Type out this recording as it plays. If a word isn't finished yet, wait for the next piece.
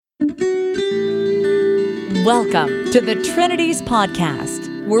Welcome to the Trinities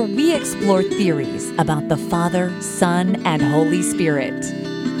Podcast, where we explore theories about the Father, Son, and Holy Spirit.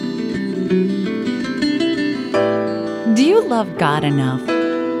 Do you love God enough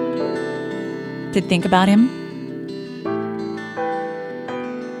to think about Him?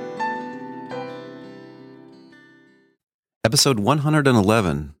 Episode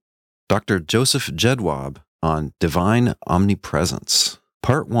 111, Dr. Joseph Jedwab on Divine Omnipresence,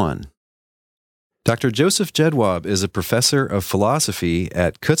 Part 1. Dr. Joseph Jedwab is a professor of philosophy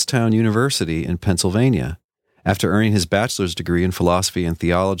at Kutztown University in Pennsylvania. After earning his bachelor's degree in philosophy and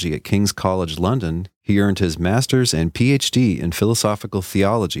theology at King's College London, he earned his master's and PhD in philosophical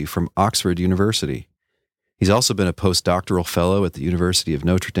theology from Oxford University. He's also been a postdoctoral fellow at the University of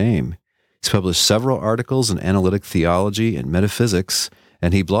Notre Dame. He's published several articles in analytic theology and metaphysics,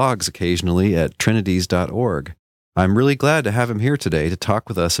 and he blogs occasionally at trinities.org. I'm really glad to have him here today to talk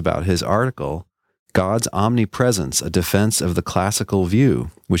with us about his article, God's Omnipresence, a Defense of the Classical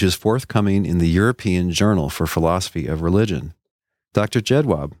View, which is forthcoming in the European Journal for Philosophy of Religion. Dr.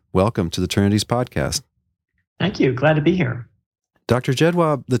 Jedwab, welcome to the Trinities Podcast. Thank you. Glad to be here. Dr.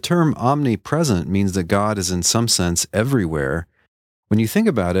 Jedwab, the term omnipresent means that God is in some sense everywhere. When you think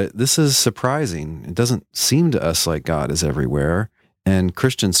about it, this is surprising. It doesn't seem to us like God is everywhere, and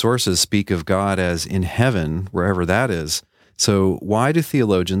Christian sources speak of God as in heaven, wherever that is. So why do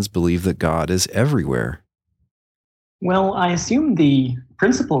theologians believe that God is everywhere? Well, I assume the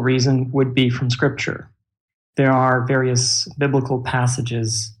principal reason would be from Scripture. There are various biblical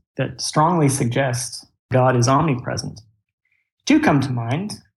passages that strongly suggest God is omnipresent. Two come to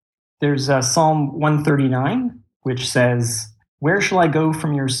mind. There's Psalm 139, which says, "Where shall I go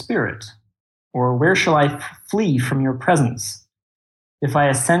from your spirit? Or where shall I flee from your presence? If I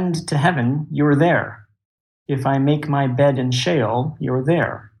ascend to heaven, you are there. If I make my bed in Sheol, you are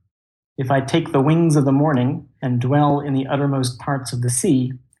there. If I take the wings of the morning and dwell in the uttermost parts of the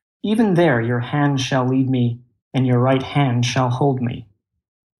sea, even there your hand shall lead me, and your right hand shall hold me."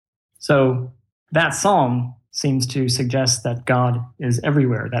 So that psalm seems to suggest that God is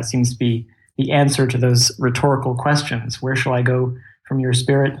everywhere. That seems to be the answer to those rhetorical questions. Where shall I go from your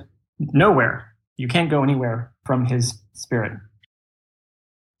spirit? Nowhere. You can't go anywhere from his spirit.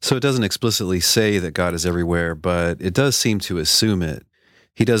 So it doesn't explicitly say that God is everywhere, but it does seem to assume it.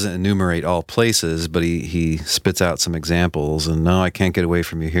 He doesn't enumerate all places, but he spits out some examples, and no, I can't get away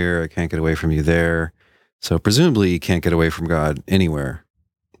from you here, I can't get away from you there. So presumably you can't get away from God anywhere.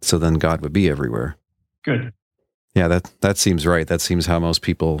 So then God would be everywhere. Good. Yeah, that seems right. That seems how most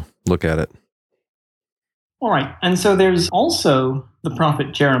people look at it. All right. And so there's also the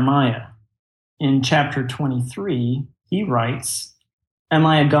prophet Jeremiah. In chapter 23, he writes, "Am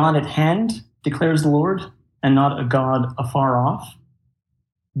I a God at hand, declares the Lord, and not a God afar off?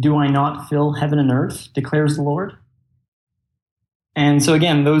 Do I not fill heaven and earth, declares the Lord?" And so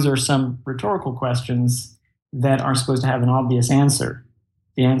again, those are some rhetorical questions that are supposed to have an obvious answer.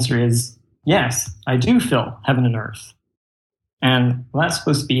 The answer is, yes, I do fill heaven and earth. And well, that's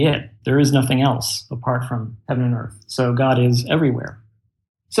supposed to be it. There is nothing else apart from heaven and earth. So God is everywhere.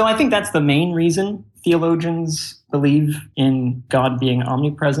 So I think that's the main reason theologians believe in God being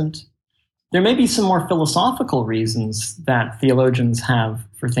omnipresent. There may be some more philosophical reasons that theologians have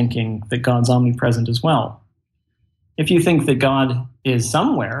for thinking that God's omnipresent as well. If you think that God is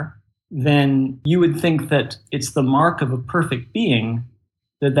somewhere, then you would think that it's the mark of a perfect being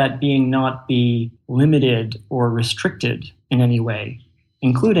that that being not be limited or restricted in any way,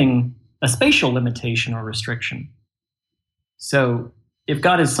 including a spatial limitation or restriction. So if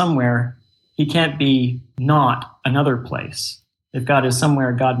God is somewhere, he can't be not another place. If God is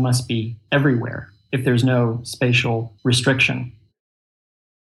somewhere, God must be everywhere if there's no spatial restriction.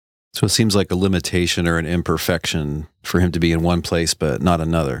 So it seems like a limitation or an imperfection for him to be in one place but not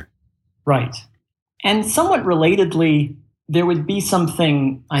another. Right. And somewhat relatedly, there would be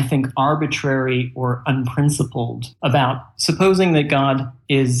something, I think, arbitrary or unprincipled about supposing that God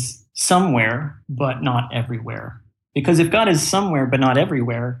is somewhere but not everywhere. Because if God is somewhere but not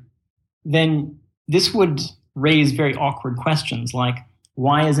everywhere, then this would raise very awkward questions like,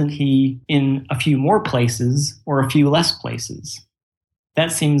 why isn't he in a few more places or a few less places?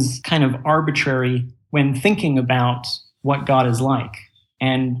 That seems kind of arbitrary when thinking about what God is like.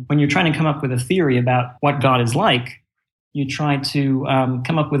 And when you're trying to come up with a theory about what God is like, you try to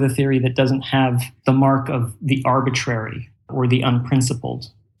come up with a theory that doesn't have the mark of the arbitrary or the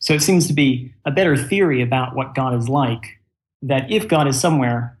unprincipled. So it seems to be a better theory about what God is like, that if God is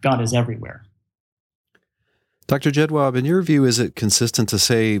somewhere, God is everywhere. Dr. Jedwab, in your view, is it consistent to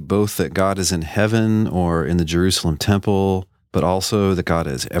say both that God is in heaven or in the Jerusalem temple but also that God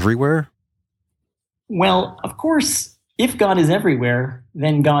is everywhere? Well, of course, if God is everywhere,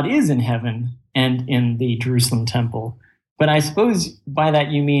 then God is in heaven and in the Jerusalem temple. But I suppose by that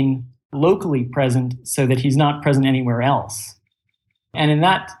you mean locally present so that he's not present anywhere else. And in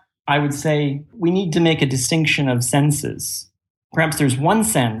that, I would say we need to make a distinction of senses. Perhaps there's one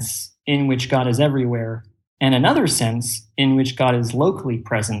sense in which God is everywhere and another sense in which God is locally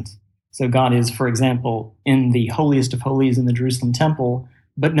present. So God is, for example, in the holiest of holies in the Jerusalem temple,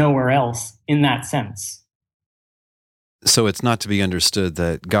 but nowhere else in that sense. So it's not to be understood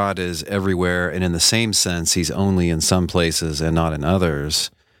that God is everywhere, and in the same sense, he's only in some places and not in others,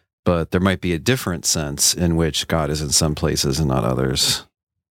 but there might be a different sense in which God is in some places and not others,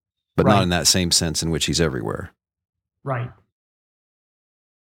 but Right. not in that same sense in which he's everywhere. Right.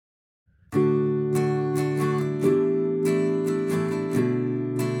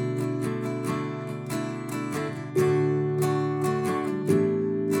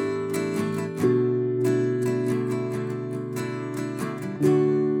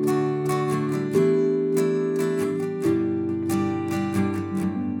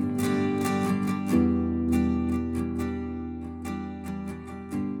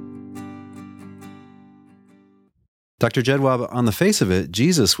 Dr. Jedwab, on the face of it,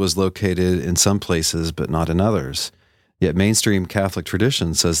 Jesus was located in some places but not in others. Yet mainstream Catholic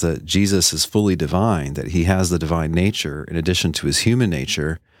tradition says that Jesus is fully divine, that he has the divine nature in addition to his human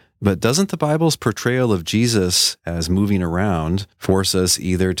nature. But doesn't the Bible's portrayal of Jesus as moving around force us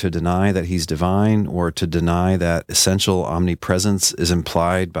either to deny that he's divine or to deny that essential omnipresence is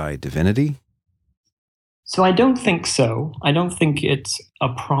implied by divinity? So I don't think so. I don't think it's a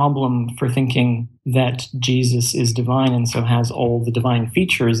problem for thinking that Jesus is divine and so has all the divine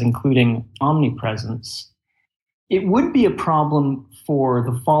features, including omnipresence. It would be a problem for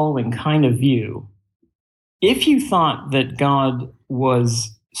the following kind of view. If you thought that God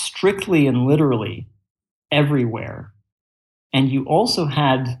was strictly and literally everywhere, and you also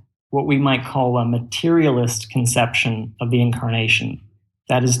had what we might call a materialist conception of the incarnation,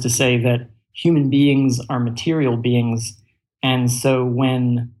 that is to say that human beings are material beings, and so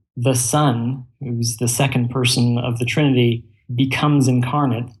when the Son, who's the second person of the Trinity, becomes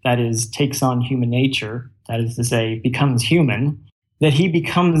incarnate, that is, takes on human nature, that is to say, becomes human, that he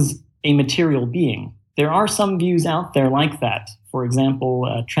becomes a material being. There are some views out there like that. For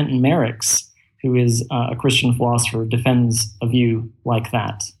example, Trenton Merricks, who is a Christian philosopher, defends a view like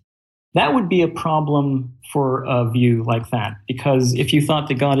that. That would be a problem for a view like that, because if you thought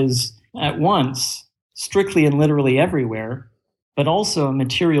that God is at once strictly and literally everywhere, but also a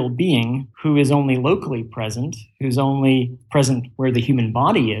material being who is only locally present, who's only present where the human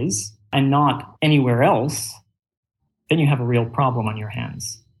body is and not anywhere else, then you have a real problem on your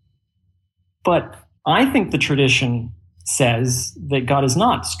hands. But I think the tradition says that God is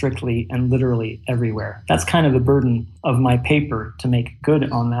not strictly and literally everywhere. That's kind of the burden of my paper to make good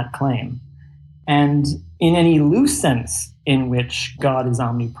on that claim. And in any loose sense in which God is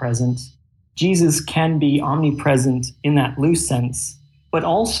omnipresent, Jesus can be omnipresent in that loose sense, but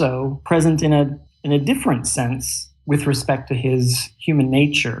also present in a different sense with respect to his human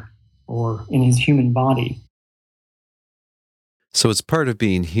nature or in his human body. So it's part of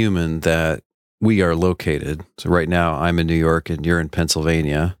being human that we are located. So right now I'm in New York and you're in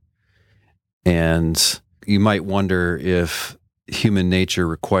Pennsylvania. And you might wonder if human nature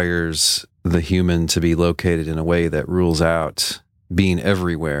requires the human to be located in a way that rules out being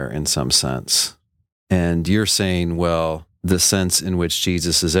everywhere in some sense. And you're saying, well, the sense in which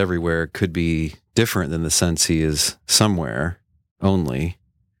Jesus is everywhere could be different than the sense he is somewhere only.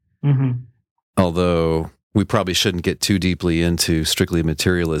 Mm-hmm. Although we probably shouldn't get too deeply into strictly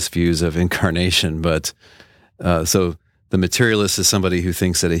materialist views of incarnation, but so the materialist is somebody who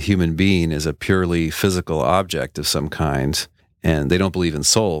thinks that a human being is a purely physical object of some kind, and they don't believe in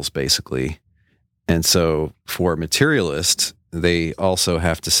souls, basically. And so for materialists, they also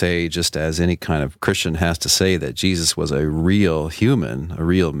have to say, just as any kind of Christian has to say, that Jesus was a real human, a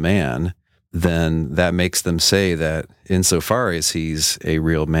real man, then that makes them say that insofar as he's a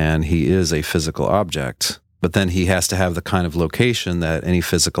real man, he is a physical object. But then he has to have the kind of location that any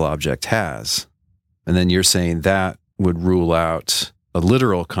physical object has. And then you're saying that would rule out a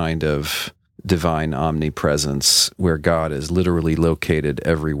literal kind of divine omnipresence where God is literally located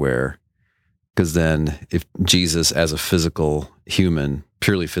everywhere. Because then if Jesus as a physical human,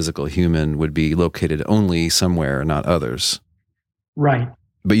 purely physical human, would be located only somewhere, not others. Right.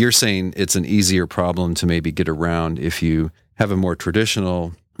 But you're saying it's an easier problem to maybe get around if you have a more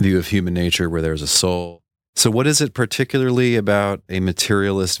traditional view of human nature where there's a soul. So what is it particularly about a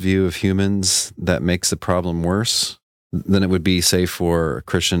materialist view of humans that makes the problem worse? than it would be, say, for a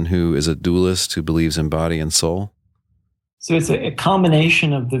Christian who is a dualist who believes in body and soul? So it's a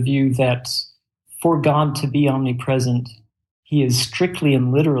combination of the view that for God to be omnipresent, he is strictly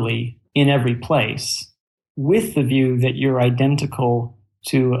and literally in every place, with the view that you're identical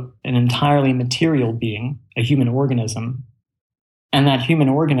to an entirely material being, a human organism, and that human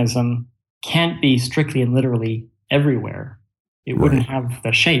organism can't be strictly and literally everywhere. It wouldn't have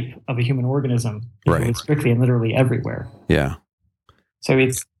the shape of a human organism if it was strictly and literally everywhere. Yeah. So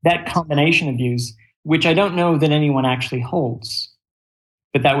it's that combination of views, which I don't know that anyone actually holds,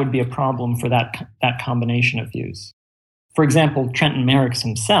 but that would be a problem for that combination of views. For example, Trenton Merricks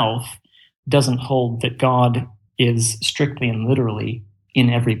himself doesn't hold that God is strictly and literally in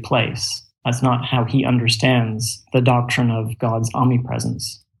every place. That's not how he understands the doctrine of God's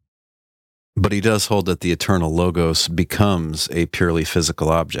omnipresence. But he does hold that the eternal Logos becomes a purely physical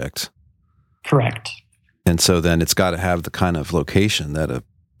object. Correct. And so then it's got to have the kind of location that a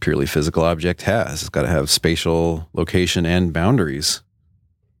purely physical object has. It's got to have spatial location and boundaries.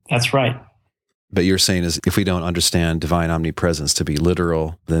 That's right. But you're saying is if we don't understand divine omnipresence to be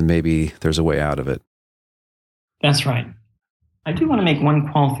literal, then maybe there's a way out of it. That's right. I do want to make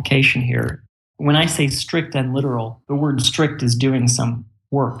one qualification here. When I say strict and literal, the word strict is doing some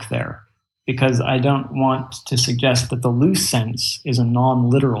work there, because I don't want to suggest that the loose sense is a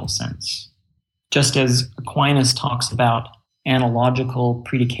non-literal sense. Just as Aquinas talks about analogical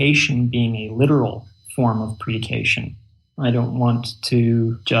predication being a literal form of predication, I don't want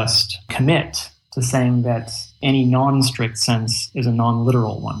to just commit to saying that any non-strict sense is a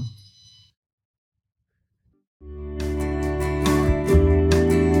non-literal one.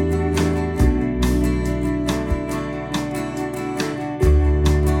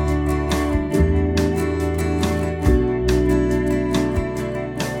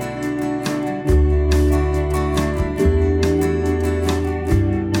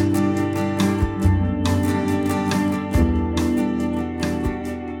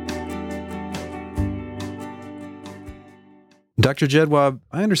 Dr. Jedwab,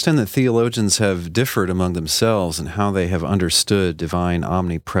 I understand that theologians have differed among themselves in how they have understood divine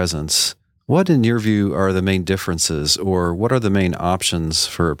omnipresence. What, in your view, are the main differences, or what are the main options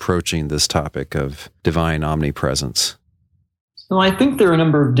for approaching this topic of divine omnipresence? Well, I think there are a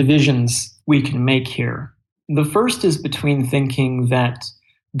number of divisions we can make here. The first is between thinking that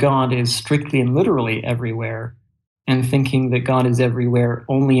God is strictly and literally everywhere and thinking that God is everywhere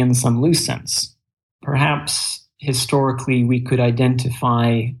only in some loose sense. Perhaps historically, we could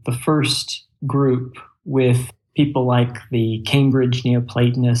identify the first group with people like the Cambridge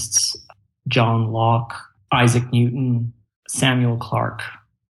Neoplatonists, John Locke, Isaac Newton, Samuel Clarke.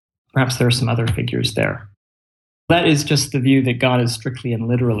 Perhaps there are some other figures there. That is just the view that God is strictly and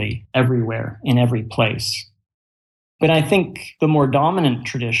literally everywhere, in every place. But I think the more dominant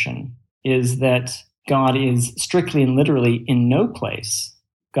tradition is that God is strictly and literally in no place.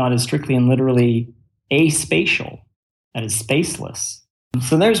 God is strictly and literally aspatial, that is spaceless.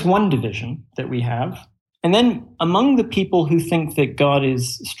 So there's one division that we have. And then among the people who think that God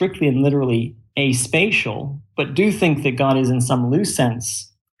is strictly and literally aspatial, but do think that God is in some loose sense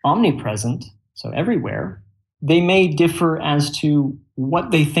omnipresent, so everywhere, they may differ as to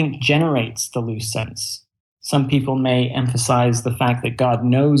what they think generates the loose sense. Some people may emphasize the fact that God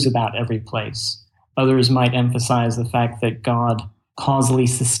knows about every place. Others might emphasize the fact that God causally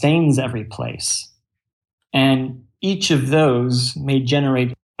sustains every place. And each of those may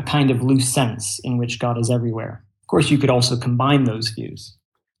generate a kind of loose sense in which God is everywhere. Of course, you could also combine those views.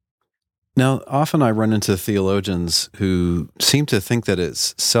 Now, often I run into theologians who seem to think that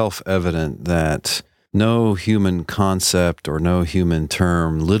it's self-evident that no human concept or no human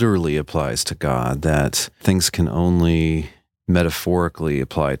term literally applies to God, that things can only metaphorically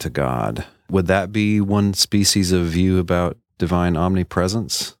apply to God. Would that be one species of view about divine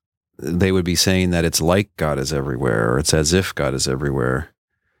omnipresence? They would be saying that it's like God is everywhere, or it's as if God is everywhere.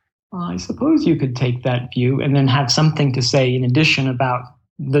 I suppose you could take that view and then have something to say in addition about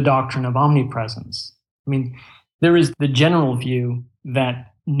the doctrine of omnipresence. I mean, there is the general view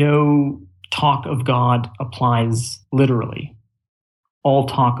that no talk of God applies literally. All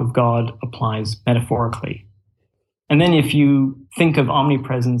talk of God applies metaphorically. And then if you think of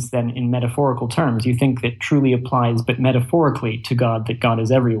omnipresence then in metaphorical terms, you think that truly applies but metaphorically to God, that God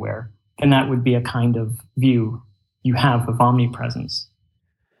is everywhere, then that would be a kind of view you have of omnipresence.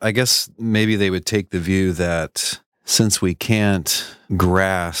 I guess maybe they would take the view that since we can't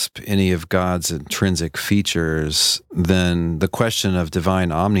grasp any of God's intrinsic features, then the question of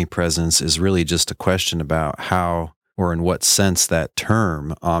divine omnipresence is really just a question about how or in what sense that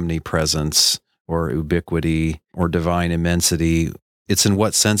term omnipresence or ubiquity or divine immensity. It's in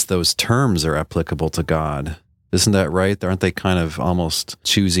what sense those terms are applicable to God. Isn't that right? Aren't they kind of almost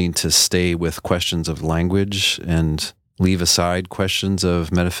choosing to stay with questions of language and leave aside questions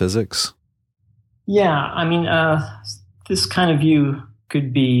of metaphysics? Yeah, I mean, this kind of view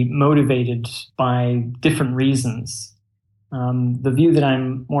could be motivated by different reasons. The view that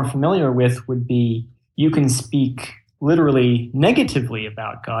I'm more familiar with would be you can speak literally negatively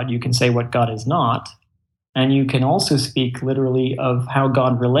about God. You can say what God is not, and you can also speak literally of how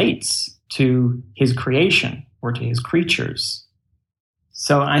God relates to his creation or to his creatures.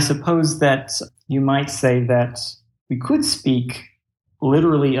 So I suppose that you might say that we could speak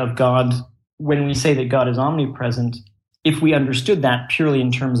literally of God when we say that God is omnipresent, if we understood that purely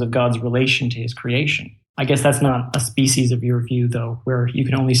in terms of God's relation to his creation. I guess that's not a species of your view, though, where you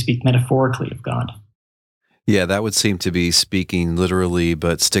can only speak metaphorically of God. Yeah, that would seem to be speaking literally,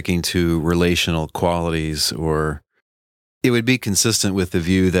 but sticking to relational qualities, or it would be consistent with the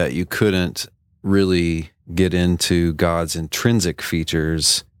view that you couldn't really get into God's intrinsic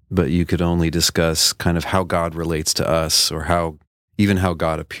features, but you could only discuss kind of how God relates to us, or how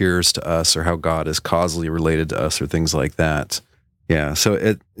God appears to us, or how God is causally related to us, or things like that. Yeah,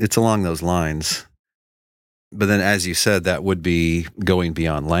 so it's along those lines. But then, as you said, that would be going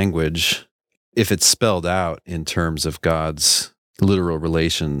beyond language. If it's spelled out in terms of God's literal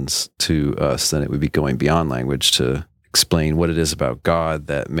relations to us, then it would be going beyond language to explain what it is about God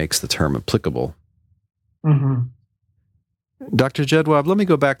that makes the term applicable. Mm-hmm. Dr. Jedwab, let me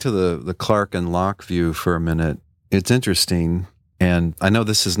go back to the Clarke and Locke view for a minute. It's interesting, and I know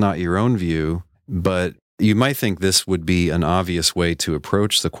this is not your own view, but you might think this would be an obvious way to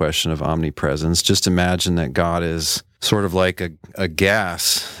approach the question of omnipresence. Just imagine that God is sort of like a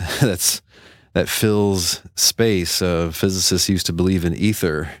gas that fills space. Physicists used to believe in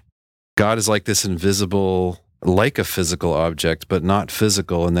ether. God is like this invisible, like a physical object, but not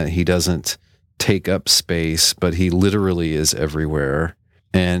physical, in that he doesn't take up space, but he literally is everywhere.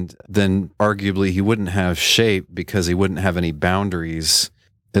 And then arguably he wouldn't have shape because he wouldn't have any boundaries.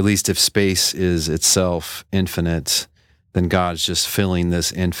 At least if space is itself infinite, then God's just filling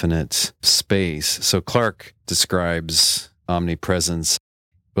this infinite space. So Clarke describes omnipresence.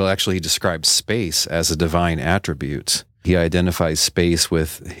 Well, actually, he describes space as a divine attribute. He identifies space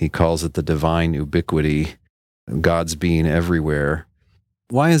with, he calls it the divine ubiquity, God's being everywhere.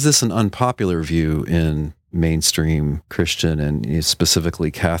 Why is this an unpopular view in mainstream Christian and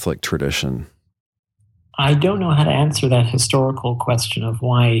specifically Catholic tradition? I don't know how to answer that historical question of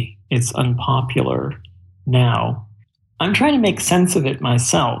why it's unpopular now. I'm trying to make sense of it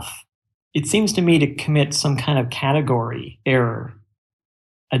myself. It seems to me to commit some kind of category error.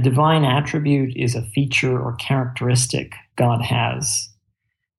 A divine attribute is a feature or characteristic God has.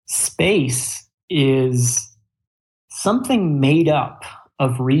 Space is something made up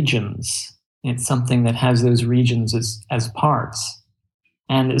of regions. It's something that has those regions as parts.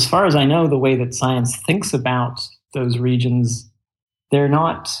 And as far as I know, the way that science thinks about those regions, they're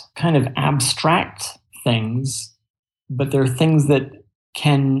not kind of abstract things, but they're things that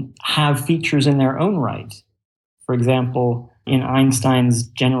can have features in their own right. For example, in Einstein's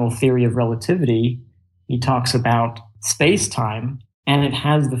general theory of relativity, he talks about space-time, and it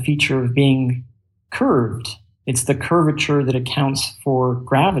has the feature of being curved. It's the curvature that accounts for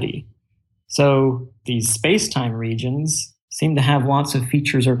gravity. So these space-time regions seem to have lots of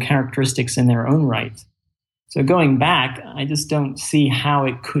features or characteristics in their own right. So going back, I just don't see how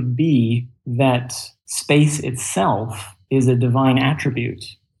it could be that space itself is a divine attribute,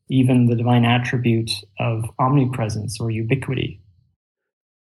 even the divine attribute of omnipresence or ubiquity.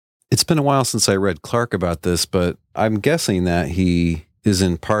 It's been a while since I read Clarke about this, but I'm guessing that he is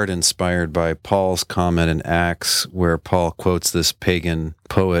in part inspired by Paul's comment in Acts, where Paul quotes this pagan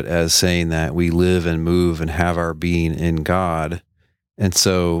poet as saying that we live and move and have our being in God. And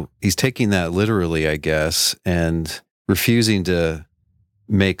so he's taking that literally, I guess, and refusing to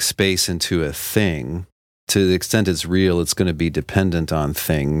make space into a thing. To the extent it's real, it's going to be dependent on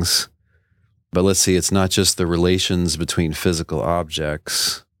things. But let's see, it's not just the relations between physical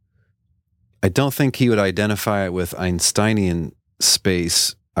objects. I don't think he would identify it with Einsteinian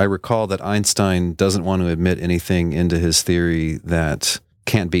space. I recall that Einstein doesn't want to admit anything into his theory that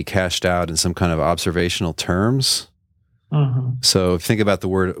can't be cashed out in some kind of observational terms. Mm-hmm. So if you think about the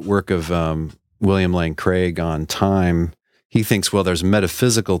work of William Lane Craig on time, he thinks, well, there's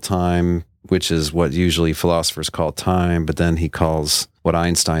metaphysical time, which is what usually philosophers call time, but then he calls what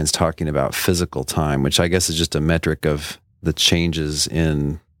Einstein's talking about physical time, which I guess is just a metric of the changes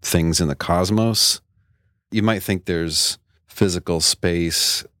in things in the cosmos. You might think there's physical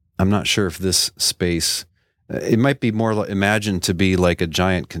space I'm not sure if this space, it might be more imagined to be like a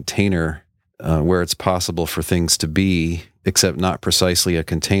giant container where it's possible for things to be, except not precisely a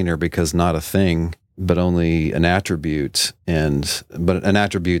container because not a thing, but only an attribute, but an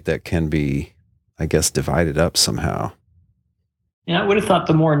attribute that can be, I guess, divided up somehow. Yeah, I would have thought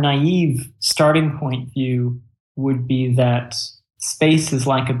the more naive starting point view would be that space is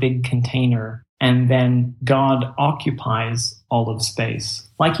like a big container, and then God occupies all of space.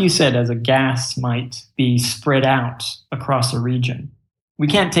 Like you said, as a gas might be spread out across a region. We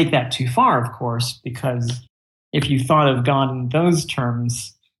can't take that too far, of course, because if you thought of God in those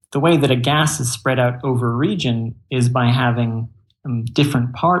terms, the way that a gas is spread out over a region is by having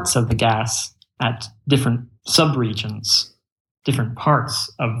different parts of the gas at different subregions, different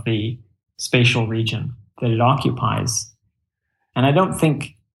parts of the spatial region that it occupies. And I don't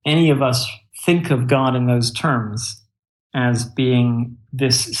think any of us think of God in those terms as being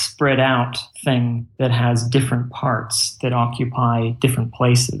this spread out thing that has different parts that occupy different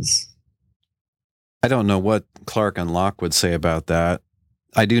places. I don't know what Clark and Locke would say about that.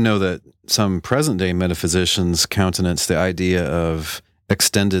 I do know that some present-day metaphysicians countenance the idea of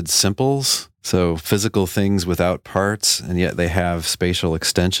extended simples, so physical things without parts, and yet they have spatial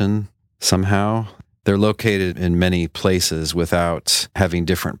extension somehow. They're located in many places without having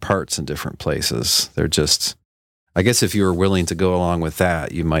different parts in different places. They're just, I guess if you were willing to go along with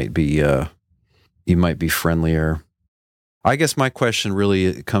that, you might be friendlier. I guess my question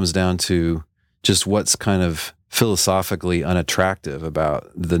really comes down to just what's kind of philosophically unattractive about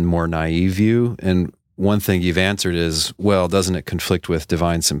the more naive view. And one thing you've answered is, well, doesn't it conflict with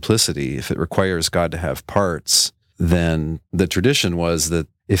divine simplicity? If it requires God to have parts, then the tradition was that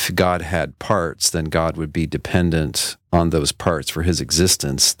if God had parts, then God would be dependent on those parts for his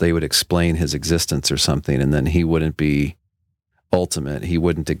existence. They would explain his existence or something, and then he wouldn't be ultimate. He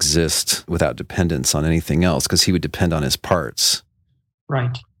wouldn't exist without dependence on anything else because he would depend on his parts.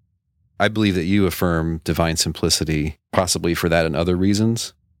 Right. I believe that you affirm divine simplicity, possibly for that and other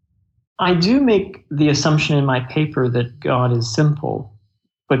reasons. I do make the assumption in my paper that God is simple,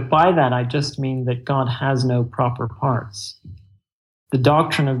 but by that I just mean that God has no proper parts. The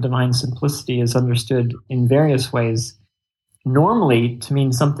doctrine of divine simplicity is understood in various ways, normally to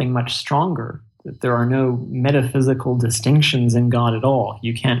mean something much stronger, that there are no metaphysical distinctions in God at all.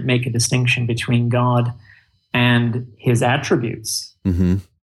 You can't make a distinction between God and his attributes. Mm-hmm.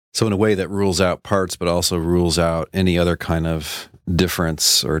 So in a way that rules out parts, but also rules out any other kind of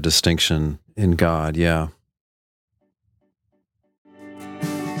difference or distinction in God, yeah.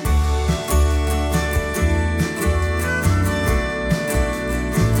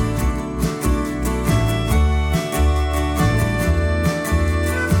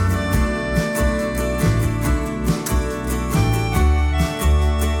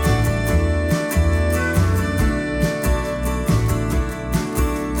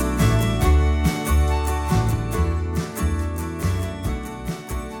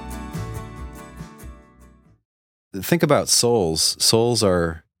 Think about souls. Souls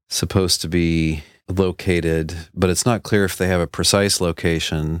are supposed to be located, but it's not clear if they have a precise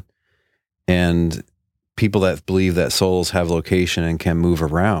location. And people that believe that souls have location and can move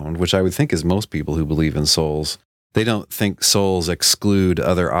around, which I would think is most people who believe in souls, they don't think souls exclude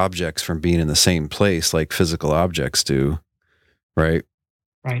other objects from being in the same place like physical objects do, right?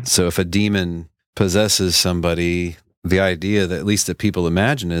 Right. So if a demon possesses somebody, the idea that at least that people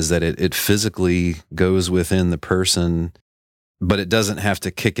imagine is that it physically goes within the person, but it doesn't have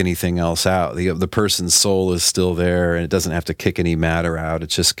to kick anything else out. The person's soul is still there, and it doesn't have to kick any matter out. It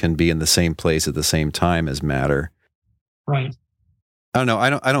just can be in the same place at the same time as matter. Right. I don't know.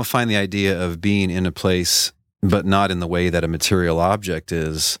 I don't find the idea of being in a place, but not in the way that a material object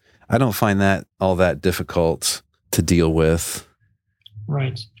is. I don't find that all that difficult to deal with.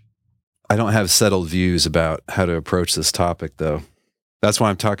 Right. I don't have settled views about how to approach this topic, though. That's why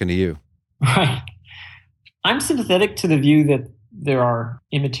I'm talking to you. Right. I'm sympathetic to the view that there are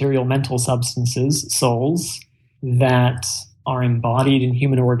immaterial mental substances, souls, that are embodied in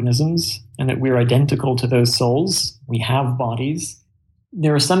human organisms and that we're identical to those souls. We have bodies.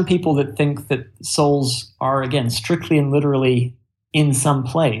 There are some people that think that souls are, again, strictly and literally in some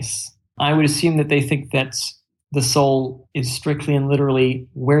place. I would assume that they think that the soul is strictly and literally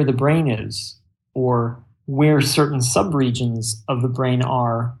where the brain is, or where certain subregions of the brain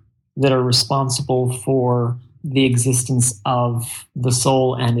are that are responsible for the existence of the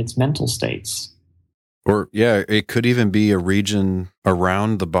soul and its mental states. Or, yeah, it could even be a region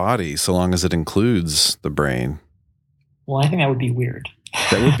around the body, so long as it includes the brain. Well, I think that would be weird.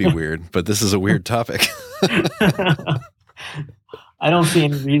 That would be weird, but this is a weird topic. I don't see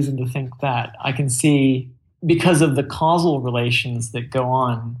any reason to think that. I can see, because of the causal relations that go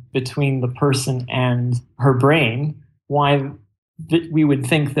on between the person and her brain, why we would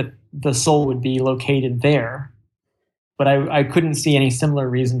think that the soul would be located there. But I couldn't see any similar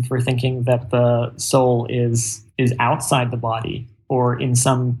reason for thinking that the soul is outside the body or in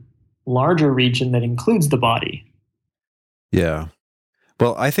some larger region that includes the body. Yeah.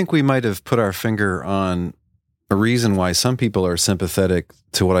 Well, I think we might have put our finger on a reason why some people are sympathetic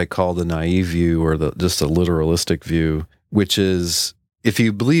to what I call the naive view, or just a literalistic view, which is if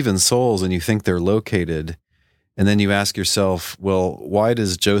you believe in souls and you think they're located, and then you ask yourself, well, why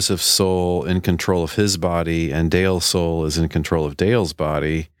does Joseph's soul in control of his body and Dale's soul is in control of Dale's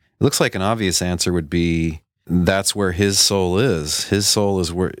body? It looks like an obvious answer would be that's where his soul is. His soul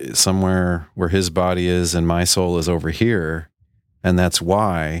is somewhere where his body is, and my soul is over here. And that's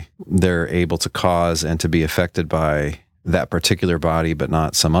why they're able to cause and to be affected by that particular body, but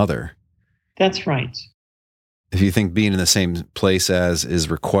not some other. That's right. If you think being in the same place as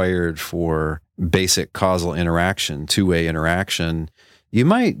is required for basic causal interaction, two-way interaction, you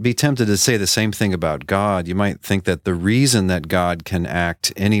might be tempted to say the same thing about God. You might think that the reason that God can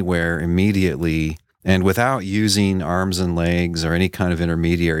act anywhere immediately and without using arms and legs or any kind of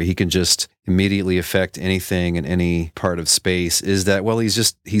intermediary, he can just immediately affect anything in any part of space, is that, well,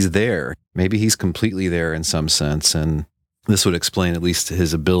 he's there. Maybe he's completely there in some sense. And this would explain at least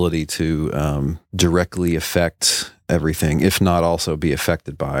his ability to directly affect everything, if not also be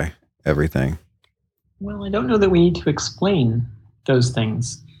affected by everything. Well, I don't know that we need to explain those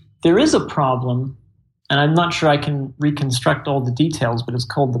things. There is a problem, and I'm not sure I can reconstruct all the details, but it's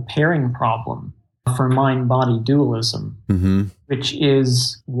called the pairing problem for mind-body dualism, which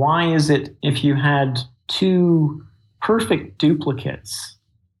is, why is it if you had two perfect duplicates,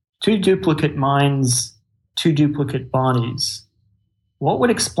 two duplicate minds, two duplicate bodies, what would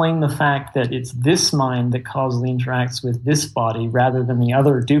explain the fact that it's this mind that causally interacts with this body rather than the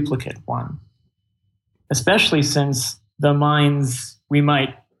other duplicate one? Especially since the minds we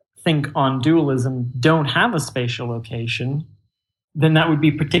might think on dualism don't have a spatial location, then that would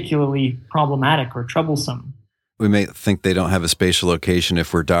be particularly problematic or troublesome. We may think they don't have a spatial location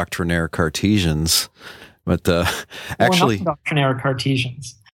if we're doctrinaire Cartesians, but actually... We're not doctrinaire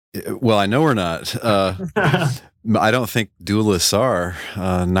Cartesians. Well, I know we're not. I don't think dualists are,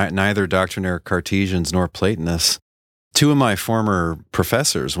 neither doctrinaire Cartesians nor Platonists. Two of my former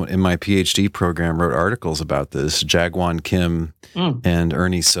professors in my PhD program wrote articles about this, Jaegwon Kim and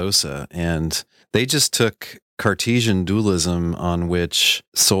Ernie Sosa, and they just took Cartesian dualism, on which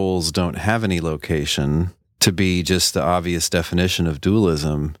souls don't have any location, to be just the obvious definition of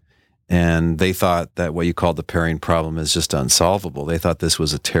dualism. And they thought that what you called the pairing problem is just unsolvable. They thought this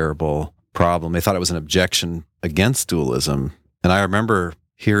was a terrible problem. They thought it was an objection against dualism. And I remember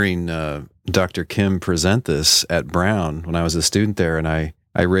hearing Dr. Kim present this at Brown when I was a student there, and I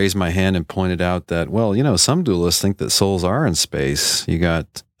raised my hand and pointed out that, well, some dualists think that souls are in space. You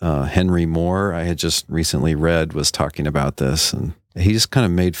got Henry Moore, I had just recently read, was talking about this, and he just kind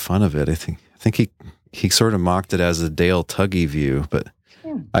of made fun of it. I think he sort of mocked it as a Dale Tuggy view, but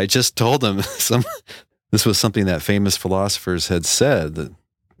I just told him this was something that famous philosophers had said, that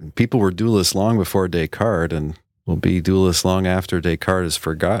people were dualists long before Descartes and will be dualists long after Descartes is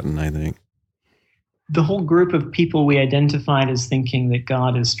forgotten, I think. The whole group of people we identified as thinking that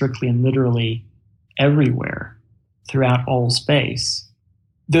God is strictly and literally everywhere throughout all space,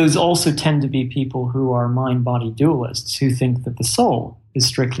 those also tend to be people who are mind-body dualists, who think that the soul is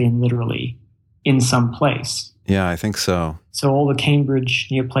strictly and literally in some place. Yeah, I think so. So all the Cambridge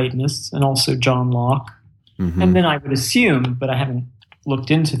Neoplatonists, and also John Locke, and then I would assume, but I haven't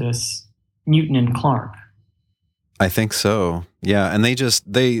looked into this, Newton and Clarke. I think so. Yeah, and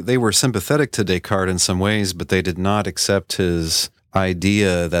they were sympathetic to Descartes in some ways, but they did not accept his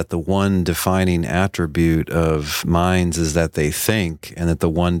idea that the one defining attribute of minds is that they think, and that the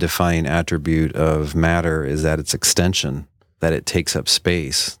one defining attribute of matter is that it's extension, that it takes up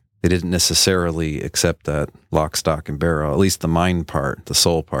space. They didn't necessarily accept that lock, stock, and barrel, at least the mind part, the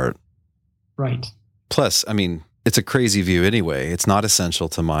soul part. Right. Plus, I mean, it's a crazy view anyway. It's not essential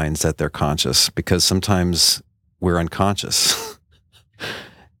to minds that they're conscious, because sometimes we're unconscious.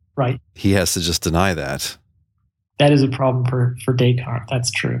 Right. He has to just deny that. That is a problem for Descartes.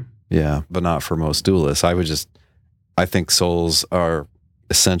 That's true. Yeah, but not for most dualists. I think souls are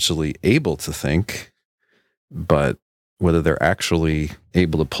essentially able to think, but whether they're actually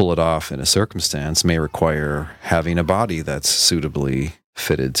able to pull it off in a circumstance may require having a body that's suitably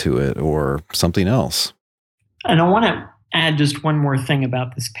fitted to it or something else. And I want to add just one more thing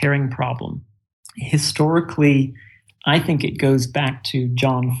about this pairing problem. Historically, I think it goes back to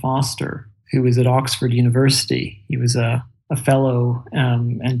John Foster, who was at Oxford University. He was a fellow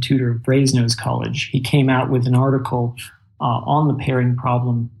and tutor of Brasenose College. He came out with an article on the pairing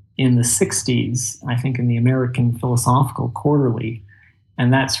problem in the 60s, I think in the American Philosophical Quarterly,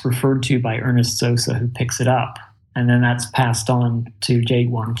 and that's referred to by Ernest Sosa, who picks it up, and then that's passed on to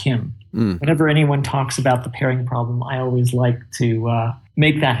Jae-Gwon Kim. Whenever anyone talks about the pairing problem, I always like to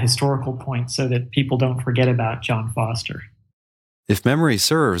make that historical point so that people don't forget about John Foster. If memory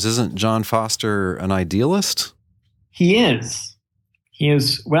serves, isn't John Foster an idealist? He is.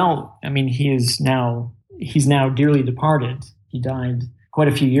 He's now dearly departed. He died quite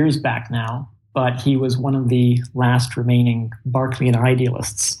a few years back now, but he was one of the last remaining Berkeleyan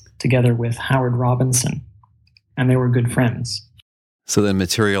idealists, together with Howard Robinson, and they were good friends. So then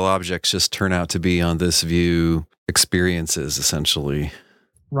material objects just turn out to be, on this view, experiences, essentially.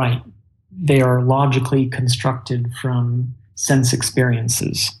 Right. They are logically constructed from sense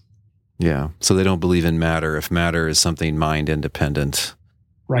experiences. Yeah. So they don't believe in matter if matter is something mind independent.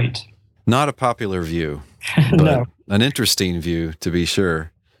 Right. Not a popular view, but No. An interesting view, to be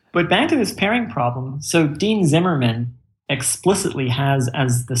sure. But back to this pairing problem. So Dean Zimmerman explicitly has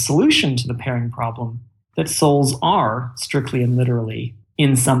as the solution to the pairing problem that souls are, strictly and literally,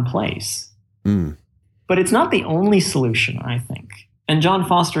 in some place. But it's not the only solution, I think. And John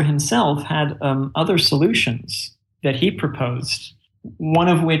Foster himself had other solutions that he proposed, one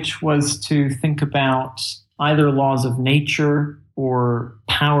of which was to think about either laws of nature or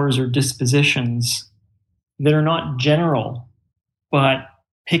powers or dispositions that are not general, but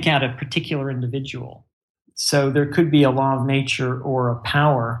pick out a particular individual. So there could be a law of nature or a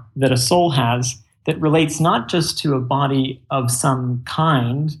power that a soul has that relates not just to a body of some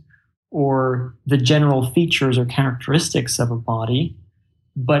kind or the general features or characteristics of a body,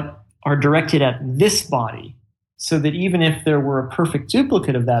 but are directed at this body, so that even if there were a perfect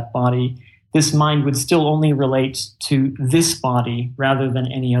duplicate of that body, this mind would still only relate to this body rather than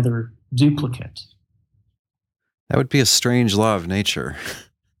any other duplicate. That would be a strange law of nature.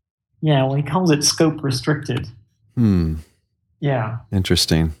 Yeah, well, he calls it scope restricted. Yeah.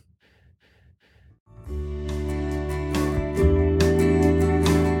 Interesting.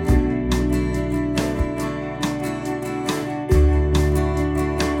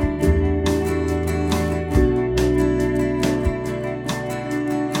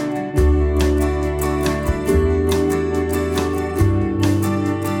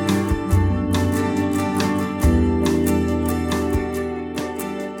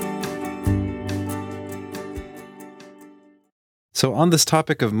 So on this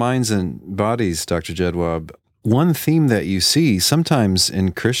topic of minds and bodies, Dr. Jedwab, one theme that you see sometimes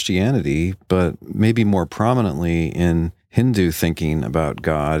in Christianity, but maybe more prominently in Hindu thinking about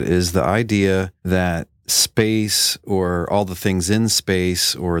God, is the idea that space, or all the things in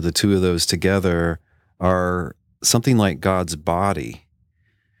space, or the two of those together, are something like God's body,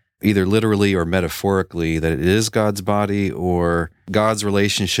 either literally or metaphorically, that it is God's body, or God's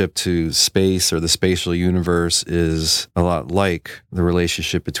relationship to space or the spatial universe is a lot like the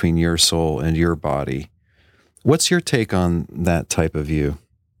relationship between your soul and your body. What's your take on that type of view?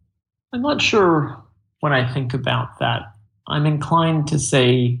 I'm not sure when I think about that. I'm inclined to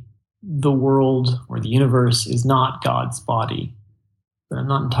say the world or the universe is not God's body, but I'm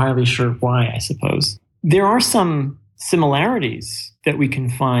not entirely sure why, I suppose. There are some similarities that we can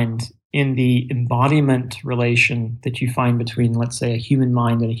find in the embodiment relation that you find between, let's say, a human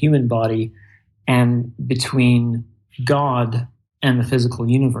mind and a human body, and between God and the physical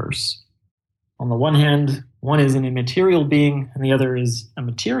universe. On the one hand, one is an immaterial being and the other is a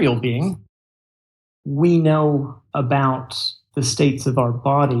material being. We know about the states of our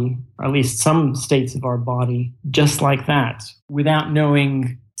body, or at least some states of our body, just like that, without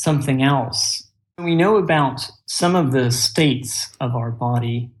knowing something else. We know about some of the states of our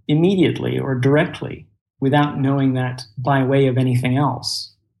body immediately or directly without knowing that by way of anything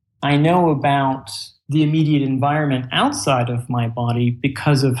else. I know about the immediate environment outside of my body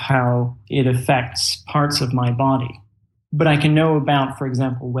because of how it affects parts of my body. But I can know about, for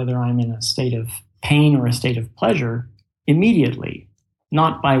example, whether I'm in a state of pain or a state of pleasure immediately,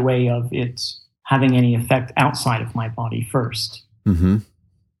 not by way of it having any effect outside of my body first. Mm-hmm.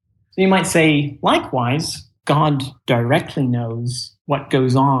 So you might say, likewise, God directly knows what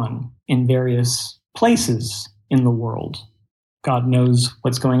goes on in various places in the world. God knows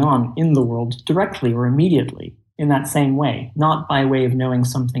what's going on in the world directly or immediately in that same way, not by way of knowing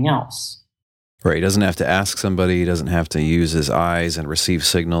something else. Right. He doesn't have to ask somebody. He doesn't have to use his eyes and receive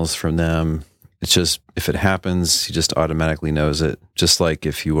signals from them. It's just, if it happens, he just automatically knows it. Just like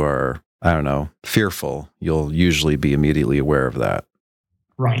if you are fearful, you'll usually be immediately aware of that.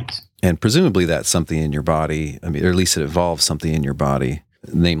 Right. And presumably that's something in your body, or at least it involves something in your body,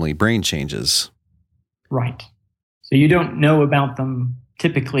 namely brain changes. Right. So you don't know about them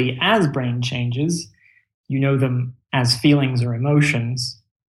typically as brain changes. You know them as feelings or emotions,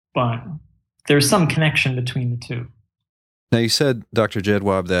 but there's some connection between the two. Now, you said, Dr.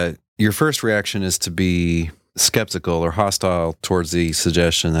 Jedwab, that your first reaction is to be skeptical or hostile towards the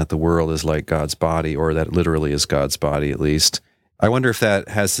suggestion that the world is like God's body, or that it literally is God's body, at least. I wonder if that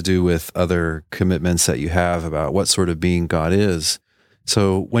has to do with other commitments that you have about what sort of being God is.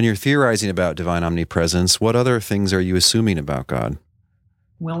 So when you're theorizing about divine omnipresence, what other things are you assuming about God?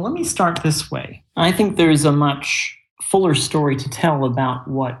 Well, let me start this way. I think there's a much fuller story to tell about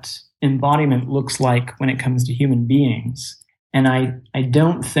what embodiment looks like when it comes to human beings. And I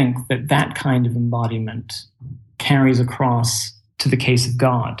don't think that kind of embodiment carries across to the case of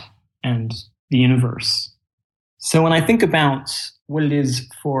God and the universe. So when I think about what it is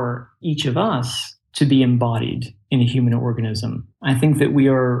for each of us to be embodied in a human organism, I think that we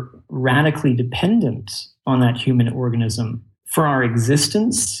are radically dependent on that human organism for our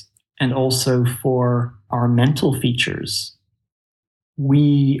existence and also for our mental features.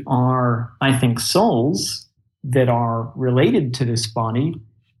 We are, I think, souls that are related to this body,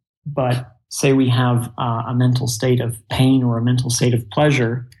 but say we have a mental state of pain or a mental state of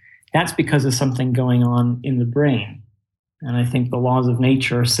pleasure, that's because of something going on in the brain. And I think the laws of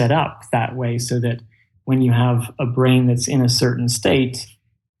nature are set up that way so that when you have a brain that's in a certain state,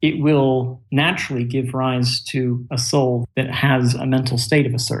 it will naturally give rise to a soul that has a mental state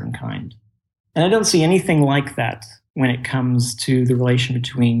of a certain kind. And I don't see anything like that when it comes to the relation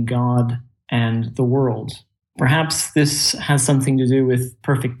between God and the world. Perhaps this has something to do with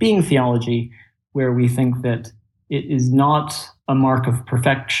perfect being theology, where we think that it is not a mark of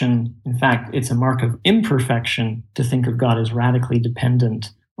perfection. In fact, it's a mark of imperfection to think of God as radically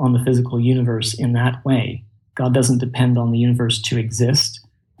dependent on the physical universe in that way. God doesn't depend on the universe to exist.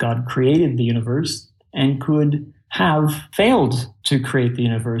 God created the universe and could have failed to create the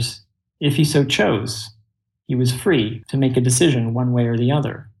universe if he so chose. He was free to make a decision one way or the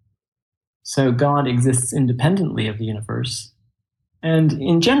other. So God exists independently of the universe. And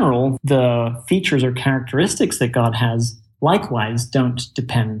in general, the features or characteristics that God has likewise don't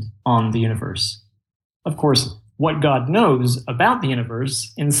depend on the universe. Of course, what God knows about the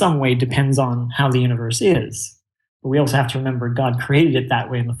universe in some way depends on how the universe is. But we also have to remember God created it that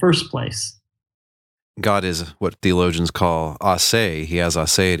way in the first place. God is what theologians call ase. He has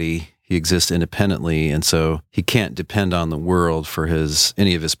aseity. He exists independently, and so he can't depend on the world for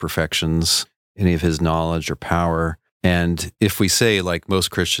any of his perfections, any of his knowledge or power. And if we say, like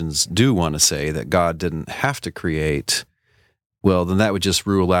most Christians do want to say, that God didn't have to create, well, then that would just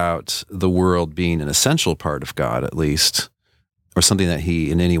rule out the world being an essential part of God, at least, or something that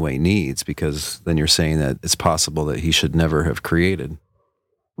he in any way needs, because then you're saying that it's possible that he should never have created.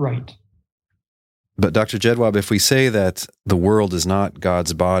 Right. But Dr. Jedwab, if we say that the world is not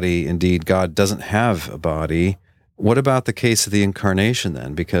God's body, indeed God doesn't have a body, what about the case of the incarnation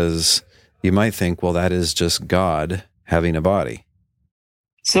then? Because you might think, well, that is just God having a body.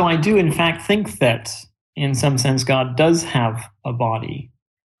 So I do in fact think that in some sense God does have a body.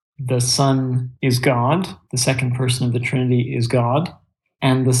 The Son is God, the second person of the Trinity is God,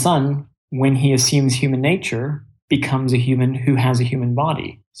 and the Son, when he assumes human nature, becomes a human who has a human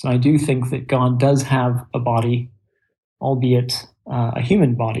body. So I do think that God does have a body, albeit a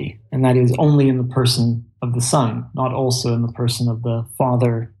human body, and that is only in the person of the Son, not also in the person of the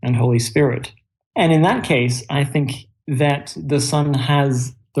Father and Holy Spirit. And in that case, I think that the Son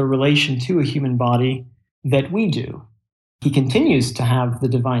has the relation to a human body that we do. He continues to have the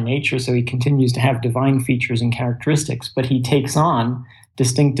divine nature, so he continues to have divine features and characteristics, but he takes on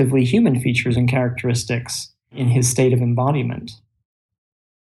distinctively human features and characteristics in his state of embodiment.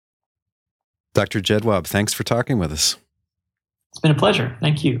 Dr. Jedwab, thanks for talking with us. It's been a pleasure.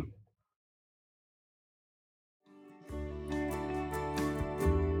 Thank you.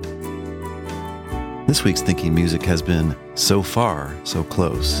 This week's Thinking Music has been So Far, So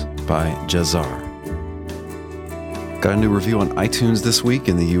Close by Jazar. Got a new review on iTunes this week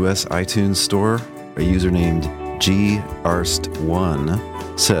in the US iTunes store. A user named garst1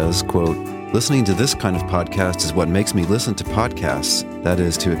 says, quote, "Listening to this kind of podcast is what makes me listen to podcasts, that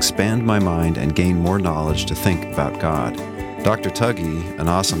is, to expand my mind and gain more knowledge to think about God. Dr. Tuggy, an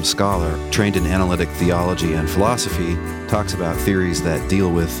awesome scholar trained in analytic theology and philosophy, talks about theories that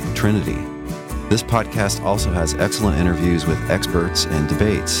deal with Trinity. This podcast also has excellent interviews with experts and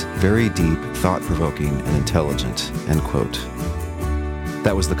debates, very deep, thought-provoking, and intelligent," end quote.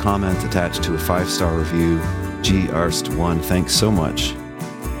 That was the comment attached to a 5-star review. G. Arst1, thanks so much.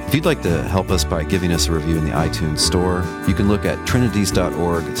 If you'd like to help us by giving us a review in the iTunes store, you can look at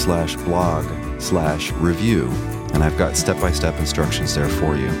trinities.org/blog/review, and I've got step-by-step instructions there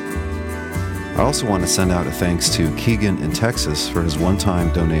for you. I also want to send out a thanks to Keegan in Texas for his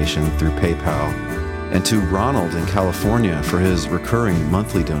one-time donation through PayPal, and to Ronald in California for his recurring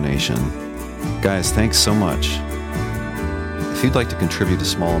monthly donation. Guys, thanks so much. If you'd like to contribute a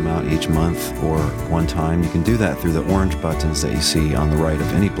small amount each month or one time, you can do that through the orange buttons that you see on the right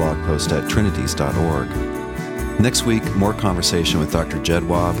of any blog post at trinities.org. Next week, more conversation with Dr.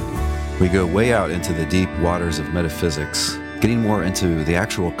 Jedwab. We go way out into the deep waters of metaphysics, getting more into the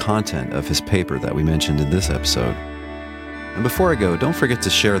actual content of his paper that we mentioned in this episode. And before I go, don't forget to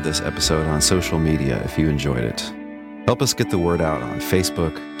share this episode on social media if you enjoyed it. Help us get the word out on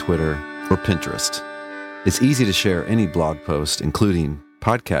Facebook, Twitter, or Pinterest. It's easy to share any blog post, including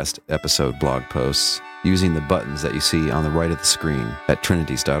podcast episode blog posts, using the buttons that you see on the right of the screen at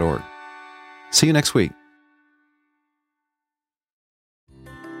trinities.org. See you next week.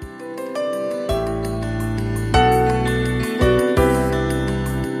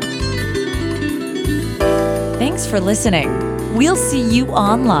 Thanks for listening. We'll see you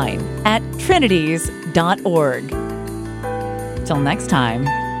online at trinities.org. Till next time,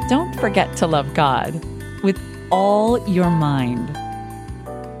 don't forget to love God with all your mind.